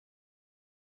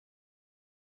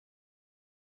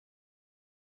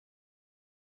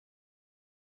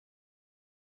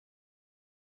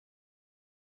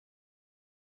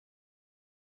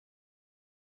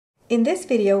In this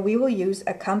video, we will use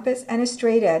a compass and a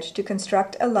straight edge to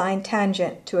construct a line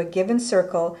tangent to a given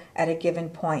circle at a given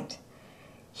point.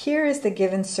 Here is the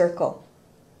given circle.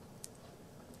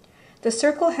 The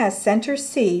circle has center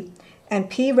C, and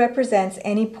P represents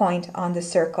any point on the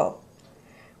circle.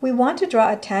 We want to draw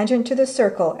a tangent to the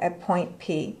circle at point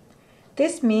P.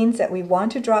 This means that we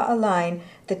want to draw a line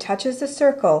that touches the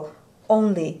circle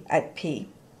only at P.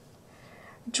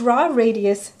 Draw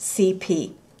radius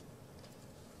CP.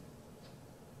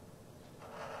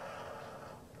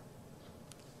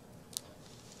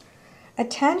 A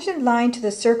tangent line to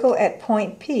the circle at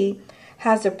point P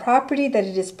has the property that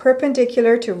it is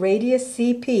perpendicular to radius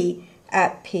CP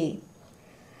at P.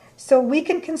 So we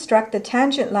can construct the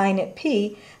tangent line at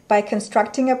P by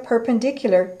constructing a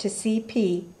perpendicular to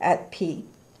CP at P.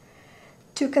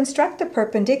 To construct the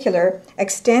perpendicular,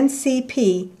 extend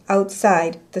CP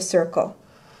outside the circle.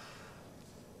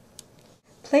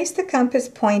 Place the compass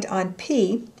point on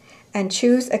P and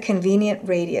choose a convenient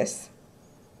radius.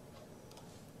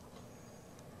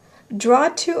 Draw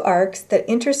two arcs that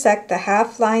intersect the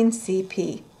half line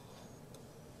CP.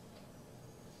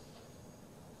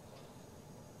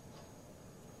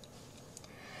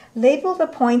 Label the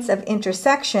points of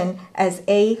intersection as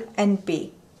A and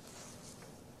B.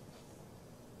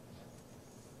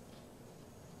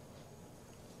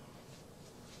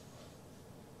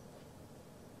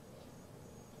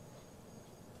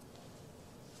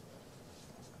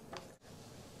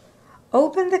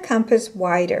 Open the compass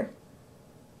wider.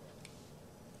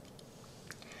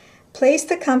 Place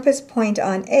the compass point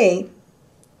on A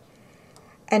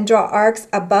and draw arcs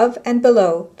above and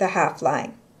below the half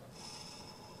line.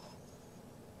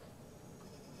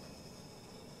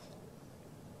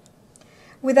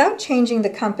 Without changing the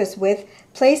compass width,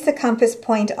 place the compass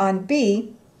point on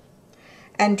B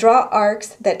and draw arcs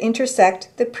that intersect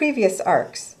the previous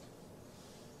arcs.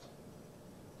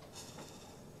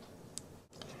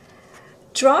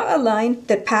 Draw a line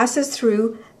that passes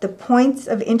through the points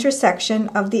of intersection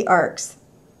of the arcs.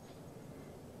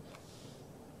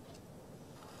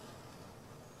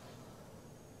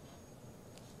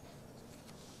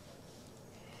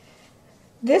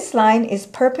 This line is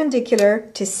perpendicular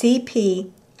to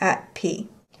CP at P.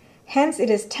 Hence, it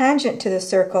is tangent to the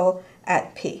circle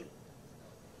at P.